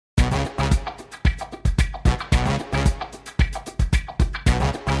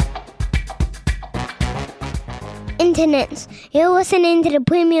Internets, you're listening to the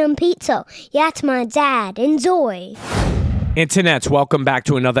Premium Pizza. Yeah, it's my dad. Enjoy. Internets, welcome back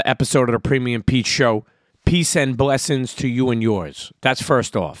to another episode of the Premium Pete Show. Peace and blessings to you and yours. That's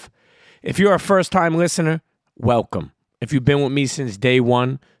first off. If you're a first-time listener, welcome. If you've been with me since day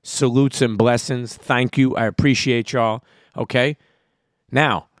one, salutes and blessings. Thank you. I appreciate y'all. Okay?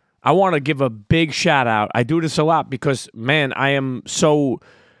 Now, I want to give a big shout out. I do this a lot because, man, I am so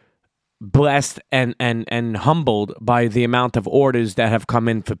blessed and humbled by the amount of orders that have come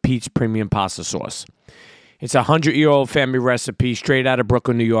in for Pete's Premium Pasta Sauce. It's a 100-year-old family recipe straight out of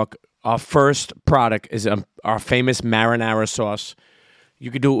Brooklyn, New York. Our first product is our famous marinara sauce. You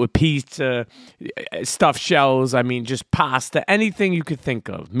could do it with pizza, stuffed shells, just pasta, anything you could think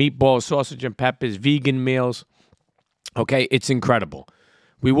of. Meatballs, sausage and peppers, vegan meals. Okay, it's incredible.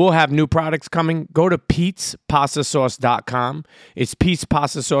 We will have new products coming. Go to Pete'sPastaSauce.com. It's Pete's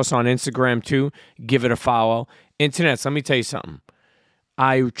Pasta Sauce on Instagram too. Give it a follow. Internets, let me tell you something.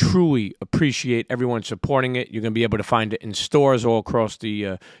 I truly appreciate everyone supporting it. You're going to be able to find it in stores all across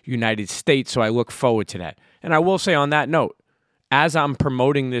the United States, so I look forward to that. And I will say on that note, as I'm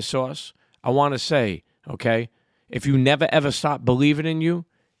promoting this sauce, I want to say, okay, if you never ever stop believing in you,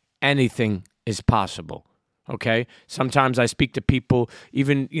 anything is possible. Okay? Sometimes I speak to people,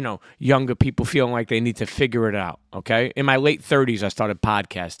 even, younger people feeling like they need to figure it out. Okay? In my late 30s, I started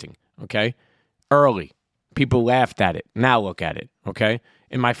podcasting. Okay? Early. People laughed at it. Now look at it. Okay?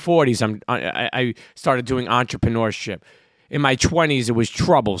 In my 40s, I started doing entrepreneurship. In my 20s, it was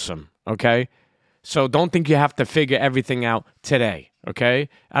troublesome. Okay? So don't think you have to figure everything out today. Okay?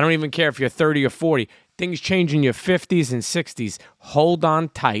 I don't even care if you're 30 or 40. Things change in your 50s and 60s. Hold on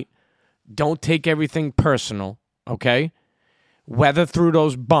tight. Don't take everything personal, okay? Weather through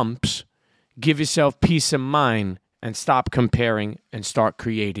those bumps. Give yourself peace of mind and stop comparing and start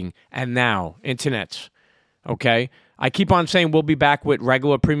creating. And now, internets, okay? I keep on saying we'll be back with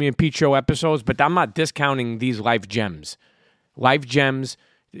regular Premium Pete Show episodes, but I'm not discounting these Life Gems. Life Gems,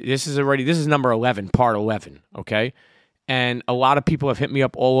 this is number 11, part 11, okay? And a lot of people have hit me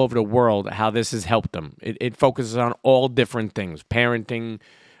up all over the world how this has helped them. It focuses on all different things, parenting,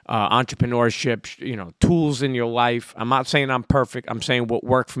 entrepreneurship, tools in your life. I'm not saying I'm perfect. I'm saying what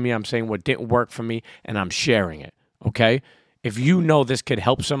worked for me. I'm saying what didn't work for me, and I'm sharing it, okay? If you know this could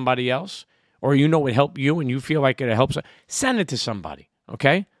help somebody else, or it would help you and you feel like it helps, send it to somebody,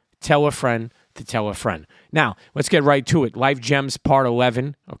 okay? Tell a friend to tell a friend. Now, let's get right to it. Life Gems Part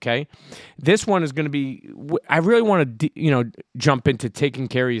 11, okay? This one is going to be, I really want to, jump into taking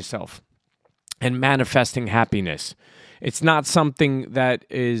care of yourself and manifesting happiness. It's not something that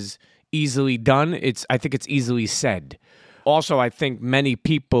is easily done. I think it's easily said. Also, I think many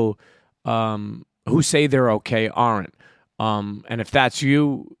people who say they're okay aren't. And if that's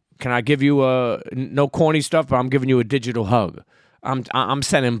you, can I give you no corny stuff, but I'm giving you a digital hug. I'm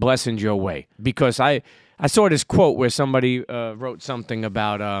sending blessings your way because I saw this quote where somebody wrote something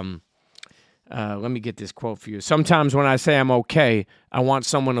about. Let me get this quote for you. Sometimes when I say I'm okay, I want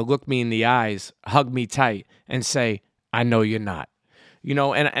someone to look me in the eyes, hug me tight, and say, I know you're not.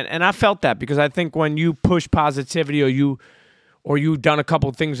 And I felt that because I think when you push positivity or you've done a couple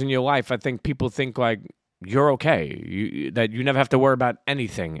of things in your life, I think people think like you're okay, that you never have to worry about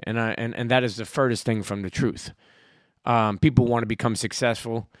anything. And that is the furthest thing from the truth. People want to become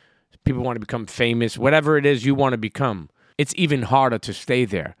successful. People want to become famous. Whatever it is you want to become, it's even harder to stay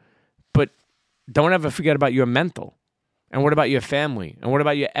there. But don't ever forget about your mental. And what about your family? And what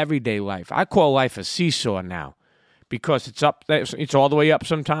about your everyday life? I call life a seesaw now. Because it's all the way up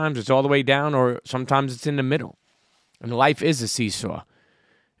sometimes, it's all the way down, or sometimes it's in the middle. And life is a seesaw.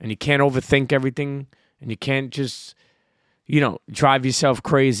 And you can't overthink everything, and you can't just, drive yourself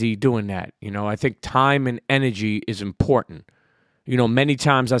crazy doing that. I think time and energy is important. Many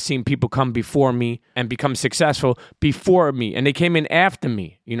times I've seen people come before me and become successful before me, and they came in after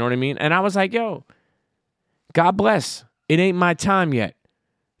me, you know what I mean? And I was like, yo, God bless. It ain't my time yet.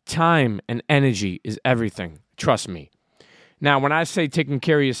 Time and energy is everything. Trust me. Now, when I say taking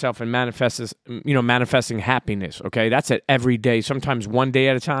care of yourself and manifesting happiness, okay, that's at every day, sometimes one day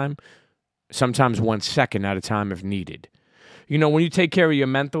at a time, sometimes 1 second at a time if needed. When you take care of your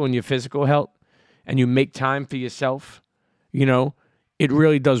mental and your physical health and you make time for yourself, it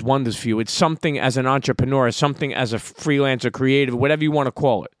really does wonders for you. It's something as an entrepreneur, something as a freelancer, creative, whatever you want to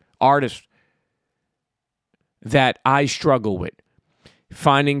call it, artist, that I struggle with.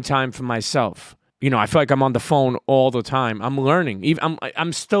 Finding time for myself. I feel like I'm on the phone all the time. I'm learning.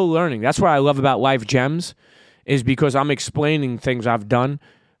 I'm still learning. That's what I love about Life Gems, is because I'm explaining things I've done,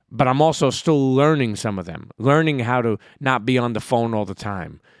 but I'm also still learning some of them. Learning how to not be on the phone all the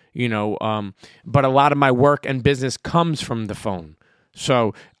time. But a lot of my work and business comes from the phone.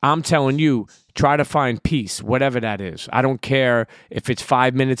 So I'm telling you, try to find peace, whatever that is. I don't care if it's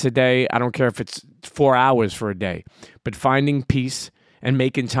 5 minutes a day. I don't care if it's 4 hours for a day. But finding peace and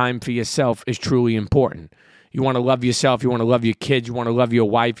making time for yourself is truly important. You want to love yourself. You want to love your kids. You want to love your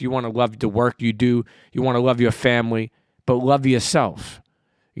wife. You want to love the work you do. You want to love your family. But love yourself.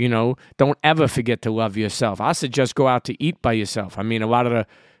 Don't ever forget to love yourself. I suggest go out to eat by yourself. I mean, a lot of the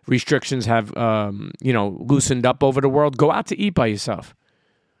restrictions have, loosened up over the world. Go out to eat by yourself.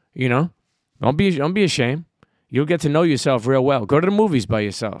 Don't be ashamed. You'll get to know yourself real well. Go to the movies by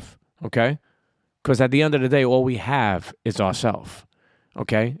yourself, okay? Because at the end of the day, all we have is ourselves,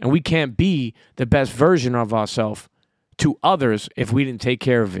 okay? And we can't be the best version of ourselves to others if we didn't take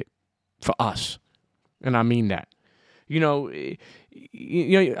care of it for us. And I mean that. I'll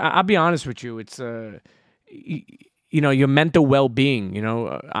be honest with you. It's your mental well-being.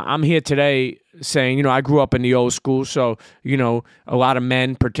 I'm here today saying, I grew up in the old school, so, a lot of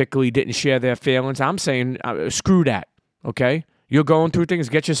men particularly didn't share their feelings. I'm saying, screw that, okay? You're going through things,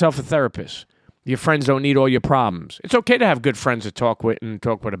 get yourself a therapist. Your friends don't need all your problems. It's okay to have good friends to talk with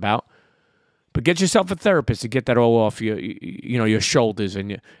about, but get yourself a therapist to get that all off your shoulders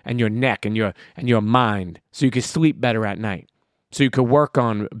and your neck and your mind, so you can sleep better at night, so you can work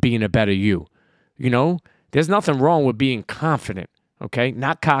on being a better you. There's nothing wrong with being confident, okay?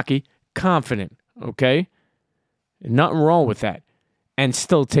 Not cocky, confident, okay? Nothing wrong with that. And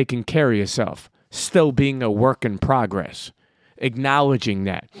still taking care of yourself, still being a work in progress, acknowledging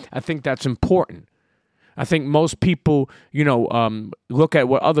that. I think that's important. I think most people, look at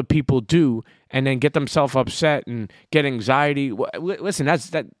what other people do and then get themselves upset and get anxiety. Listen,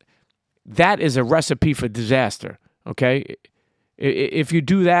 that is a recipe for disaster, okay? If you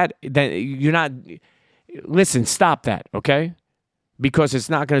do that, then you're not... Listen, stop that, okay? Because it's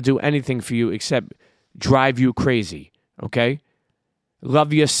not going to do anything for you except drive you crazy, okay?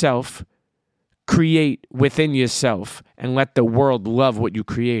 Love yourself, create within yourself, and let the world love what you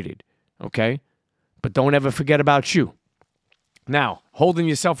created, okay? But don't ever forget about you. Now, holding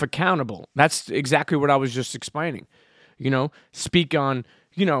yourself accountable, that's exactly what I was just explaining. Speak on,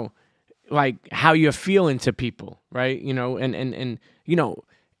 like how you're feeling to people, right?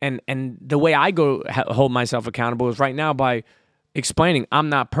 And the way I go hold myself accountable is right now by explaining I'm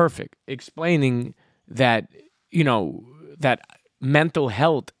not perfect, explaining that, that mental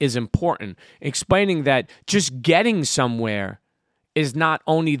health is important, explaining that just getting somewhere is not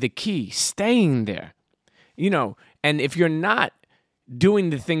only the key, staying there, and if you're not doing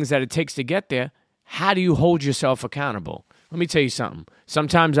the things that it takes to get there, how do you hold yourself accountable? Let me tell you something.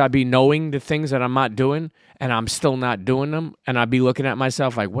 Sometimes I be knowing the things that I'm not doing, and I'm still not doing them, and I be looking at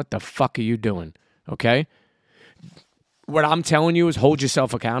myself like, what the fuck are you doing? Okay? What I'm telling you is hold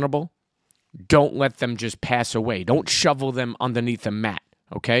yourself accountable. Don't let them just pass away. Don't shovel them underneath the mat,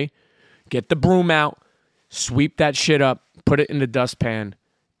 okay? Get the broom out, sweep that shit up, put it in the dustpan,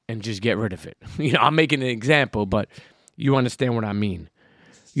 and just get rid of it. I'm making an example, but you understand what I mean.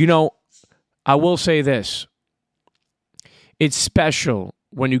 I will say this. It's special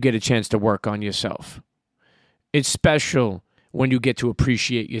when you get a chance to work on yourself. It's special when you get to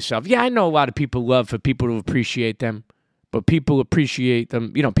appreciate yourself. Yeah, I know a lot of people love for people to appreciate them, but people appreciate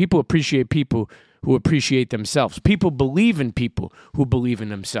them. People appreciate people who appreciate themselves. People believe in people who believe in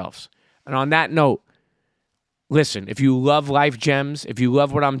themselves. And on that note, listen, if you love Life Gems, if you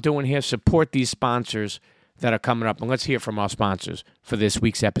love what I'm doing here, support these sponsors that are coming up. And let's hear from our sponsors for this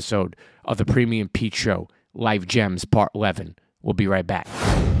week's episode of the Premium Pete Show, Life Gems Part 11. We'll be right back.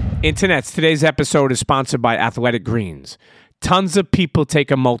 Internets, today's episode is sponsored by Athletic Greens. Tons of people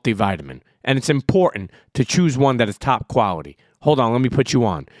take a multivitamin, and it's important to choose one that is top quality. Hold on, let me put you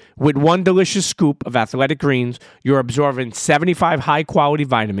on. With one delicious scoop of Athletic Greens, you're absorbing 75 high-quality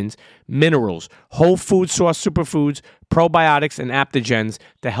vitamins, minerals, whole food source superfoods, probiotics, and adaptogens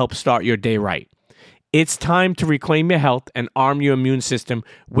to help start your day right. It's time to reclaim your health and arm your immune system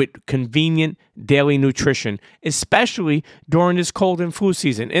with convenient daily nutrition, especially during this cold and flu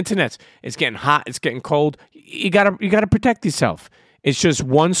season. Internets, it's getting hot, it's getting cold. You gotta protect yourself. It's just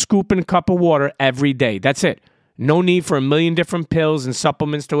one scoop in a cup of water every day. That's it. No need for a million different pills and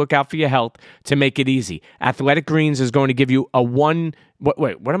supplements to look out for your health to make it easy. Athletic Greens is going to give you what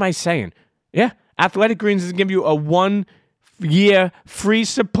am I saying? Yeah, Athletic Greens is going to give you a 1-year free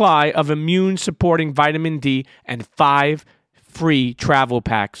supply of immune-supporting vitamin D and 5 free travel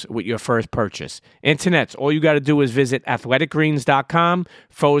packs with your first purchase. Internets, all you got to do is visit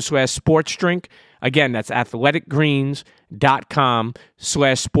athleticgreens.com/sportsdrink. Again, that's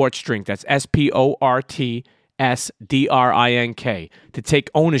athleticgreens.com/sportsdrink. That's SPORTSDRINK. to take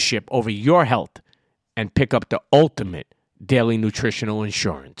ownership over your health and pick up the ultimate daily nutritional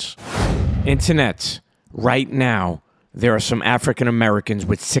insurance. Internets, right now, there are some African Americans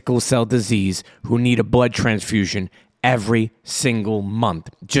with sickle cell disease who need a blood transfusion every single month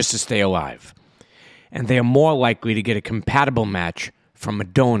just to stay alive. And they are more likely to get a compatible match from a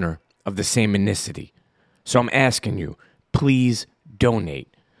donor of the same ethnicity. So I'm asking you, please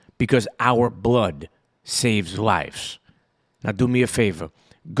donate, because our blood saves lives. Now do me a favor.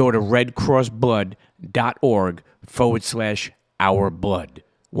 Go to redcrossblood.org/ourblood.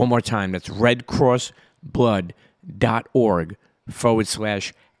 One more time, that's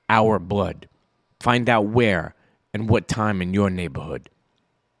redcrossblood.org/ourblood. Find out where and what time in your neighborhood.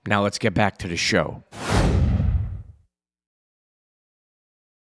 Now let's get back to the show.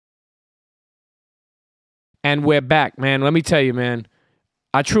 And we're back, man. Let me tell you, man,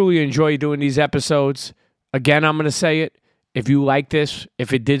 I truly enjoy doing these episodes. Again, I'm going to say it. If you like this,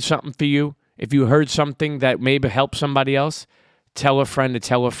 if it did something for you, if you heard something that maybe helped somebody else, tell a friend to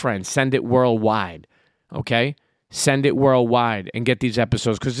tell a friend. Send it worldwide, okay? Send it worldwide and get these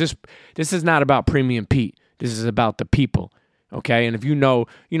episodes, because this is not about Premium Pete. This is about the people, okay? And if you know,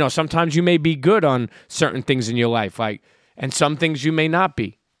 sometimes you may be good on certain things in your life, and some things you may not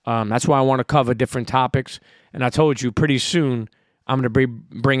be. That's why I want to cover different topics. And I told you, pretty soon, I'm going to be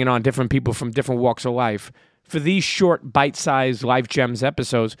bringing on different people from different walks of life for these short, bite-sized Life Gems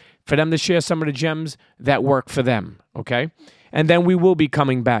episodes, for them to share some of the gems that work for them, okay? And then we will be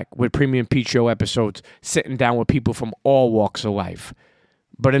coming back with Premium Pete Show episodes, sitting down with people from all walks of life.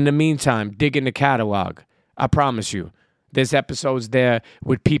 But in the meantime, dig in the catalog. I promise you, there's episodes there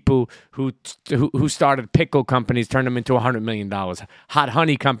with people who started pickle companies, turned them into $100 million. Hot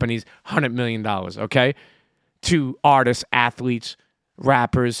honey companies, $100 million, okay? To artists, athletes,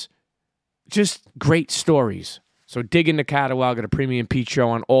 rappers, just great stories. So dig in the catalog of the Premium Pete Show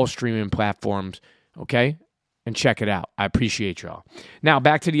on all streaming platforms, okay? And check it out. I appreciate y'all. Now,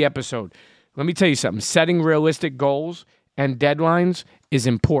 back to the episode. Let me tell you something. Setting realistic goals and deadlines is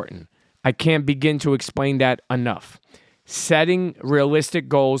important. I can't begin to explain that enough. Setting realistic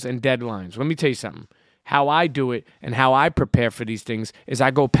goals and deadlines. Let me tell you something. How I do it and how I prepare for these things is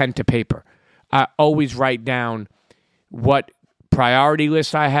I go pen to paper. I always write down what priority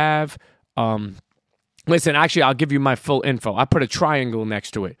list I have. Listen, actually, I'll give you my full info. I put a triangle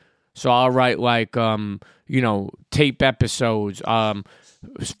next to it. So I'll write tape episodes,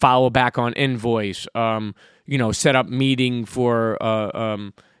 follow back on invoice, set up meeting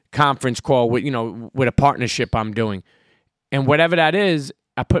for conference call with a partnership I'm doing. And whatever that is,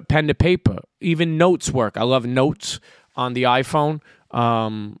 I put pen to paper. Even notes work. I love notes on the iPhone.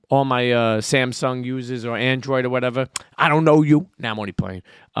 All my Samsung users or Android or whatever. I don't know you. Now I'm only playing.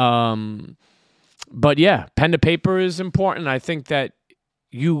 But yeah, pen to paper is important. I think that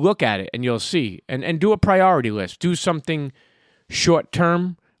you look at it and you'll see. And do a priority list. Do something short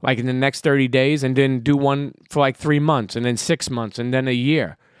term, like in the next 30 days, and then do one for like 3 months, and then 6 months, and then a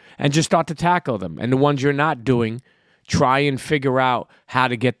year. And just start to tackle them. And the ones you're not doing, try and figure out how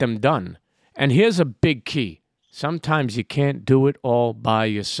to get them done. And here's a big key. Sometimes you can't do it all by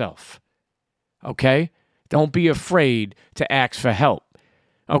yourself. Okay? Don't be afraid to ask for help.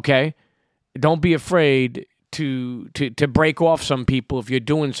 Okay? Don't be afraid to break off some people if you're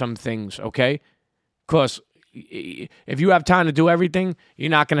doing some things, okay? Because if you have time to do everything, you're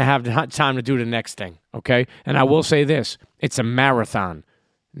not going to have time to do the next thing, okay? And I will say this, it's a marathon,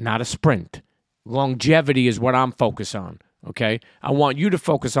 not a sprint. Longevity is what I'm focused on, okay? I want you to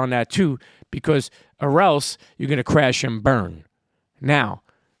focus on that too, because or else you're going to crash and burn. Now,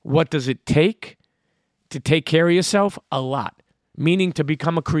 what does it take to take care of yourself? A lot. Meaning to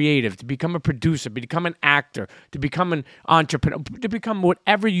become a creative, to become a producer, to become an actor, to become an entrepreneur, to become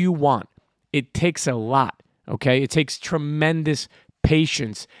whatever you want. It takes a lot, okay? It takes tremendous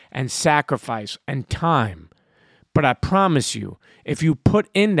patience and sacrifice and time. But I promise you, if you put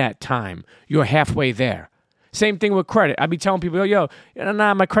in that time, you're halfway there. Same thing with credit. I be telling people,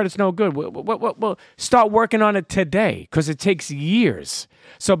 my credit's no good. Well, start working on it today, because it takes years.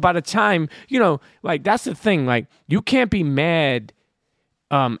 So by the time, that's the thing. You can't be mad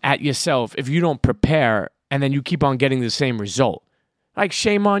at yourself if you don't prepare and then you keep on getting the same result.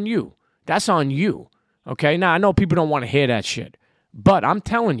 Shame on you. That's on you. Okay? Now, I know people don't want to hear that shit. But I'm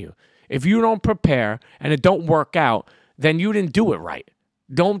telling you, if you don't prepare and it don't work out, then you didn't do it right.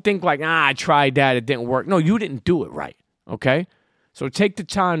 Don't think I tried that, it didn't work. No, you didn't do it right, okay? So take the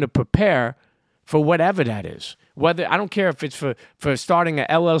time to prepare for whatever that is. Whether I don't care if it's for starting an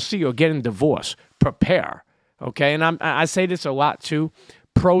LLC or getting divorced. Prepare, okay? And I say this a lot too.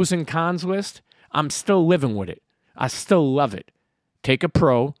 Pros and cons list. I'm still living with it. I still love it. Take a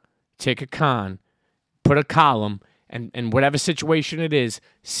pro, take a con, put a column, and whatever situation it is,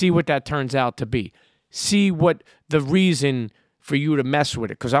 see what that turns out to be. See what the reason for you to mess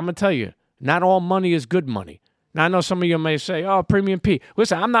with it. Because I'm going to tell you, not all money is good money. Now, I know some of you may say, oh, Premium Pete.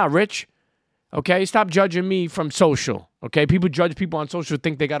 Listen, I'm not rich. Okay? Stop judging me from social. Okay? People judge people on social,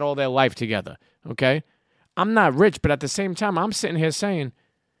 think they got all their life together. Okay? I'm not rich, but at the same time, I'm sitting here saying,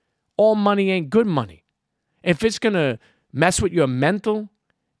 all money ain't good money. If it's going to mess with your mental,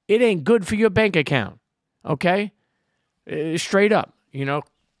 it ain't good for your bank account. Okay? Straight up, you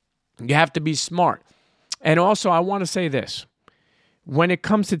have to be smart. And also, I want to say this. When it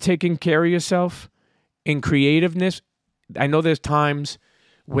comes to taking care of yourself in creativeness, I know there's times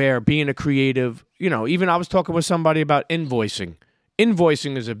where being a creative, even I was talking with somebody about invoicing.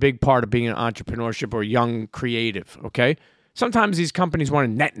 Invoicing is a big part of being an entrepreneurship or young creative, okay? Sometimes these companies want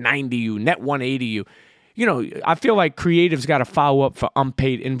to net 90 you, net 180 you. I feel like creatives got to follow up for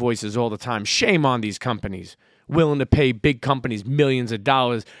unpaid invoices all the time. Shame on these companies willing to pay big companies millions of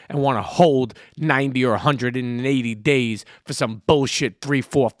dollars and want to hold 90 or 180 days for some bullshit $3,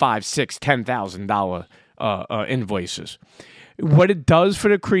 $4, $5, $6, $10,000 invoices. What it does for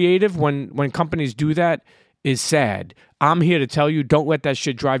the creative when companies do that is sad. I'm here to tell you, don't let that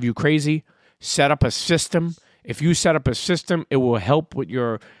shit drive you crazy. Set up a system. If you set up a system, it will help with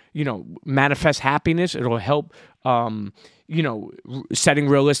your manifest happiness. It'll help, setting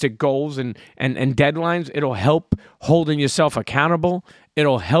realistic goals and deadlines. It'll help holding yourself accountable.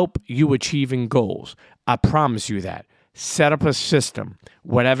 It'll help you achieving goals. I promise you that. Set up a system,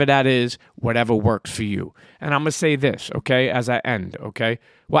 whatever that is, whatever works for you. And I'm going to say this, okay, as I end, okay?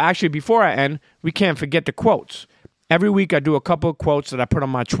 Well, actually, before I end, we can't forget the quotes. Every week I do a couple of quotes that I put on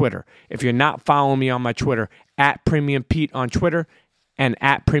my Twitter. If you're not following me on my Twitter, at Premium Pete on Twitter, and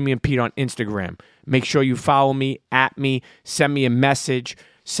at Premium Pete on Instagram. Make sure you follow me, at me, send me a message,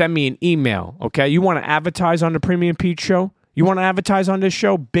 send me an email, okay? You want to advertise on the Premium Pete Show? You want to advertise on this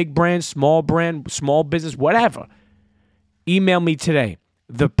show? Big brand, small business, whatever. Email me today,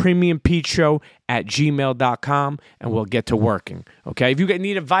 thepremiumpeteshow@gmail.com, and we'll get to working, okay? If you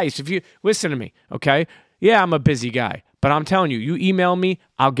need advice, listen to me, okay? Yeah, I'm a busy guy, but I'm telling you, you email me,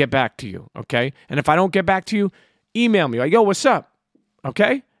 I'll get back to you, okay? And if I don't get back to you, email me, like, yo, what's up?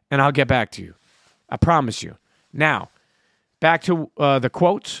 Okay? And I'll get back to you. I promise you. Now, back to the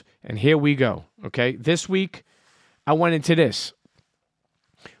quotes, and here we go. Okay? This week, I went into this.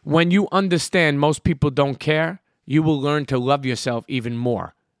 When you understand most people don't care, you will learn to love yourself even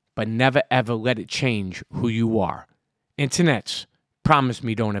more, but never ever let it change who you are. Internets, promise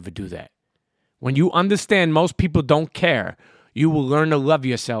me don't ever do that. When you understand most people don't care, you will learn to love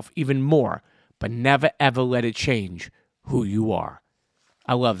yourself even more, but never ever let it change who you are.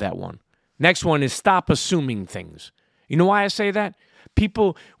 I love that one. Next one is stop assuming things. You know why I say that?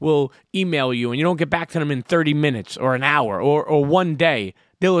 People will email you and you don't get back to them in 30 minutes or an hour or one day.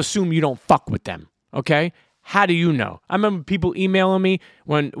 They'll assume you don't fuck with them, okay? How do you know? I remember people emailing me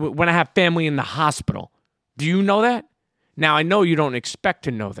when I have family in the hospital. Do you know that? Now, I know you don't expect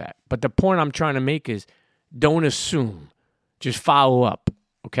to know that, but the point I'm trying to make is don't assume. Just follow up,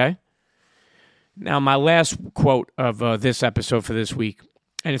 okay? Now, my last quote of this episode for this week,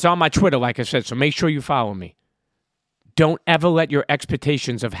 and it's on my Twitter, like I said, so make sure you follow me. Don't ever let your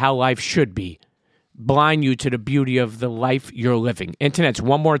expectations of how life should be blind you to the beauty of the life you're living. Internets,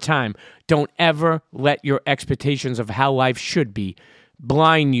 one more time. Don't ever let your expectations of how life should be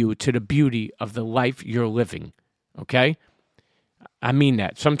blind you to the beauty of the life you're living. Okay? I mean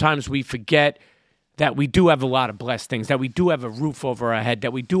that. Sometimes we forget that we do have a lot of blessed things, that we do have a roof over our head,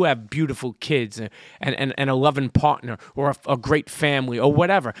 that we do have beautiful kids and a loving partner or a great family or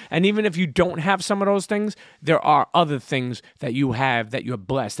whatever. And even if you don't have some of those things, there are other things that you have that you're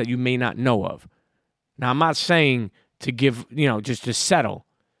blessed that you may not know of. Now, I'm not saying to give, just to settle,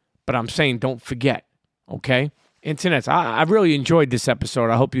 but I'm saying don't forget, okay? Internets, I really enjoyed this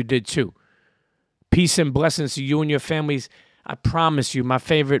episode. I hope you did too. Peace and blessings to you and your families. I promise you, my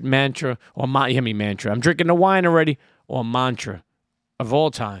favorite mantra, mantra, I'm drinking the wine already, or mantra of all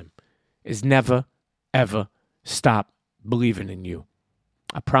time is never, ever stop believing in you.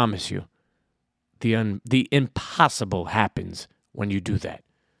 I promise you, the impossible happens when you do that.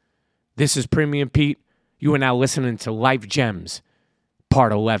 This is Premium Pete. You are now listening to Life Gems,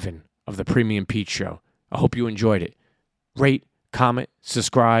 part 11 of the Premium Pete Show. I hope you enjoyed it. Rate, comment,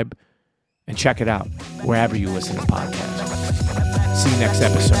 subscribe, and check it out wherever you listen to podcasts. See you next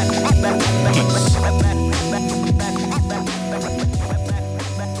episode. Peace.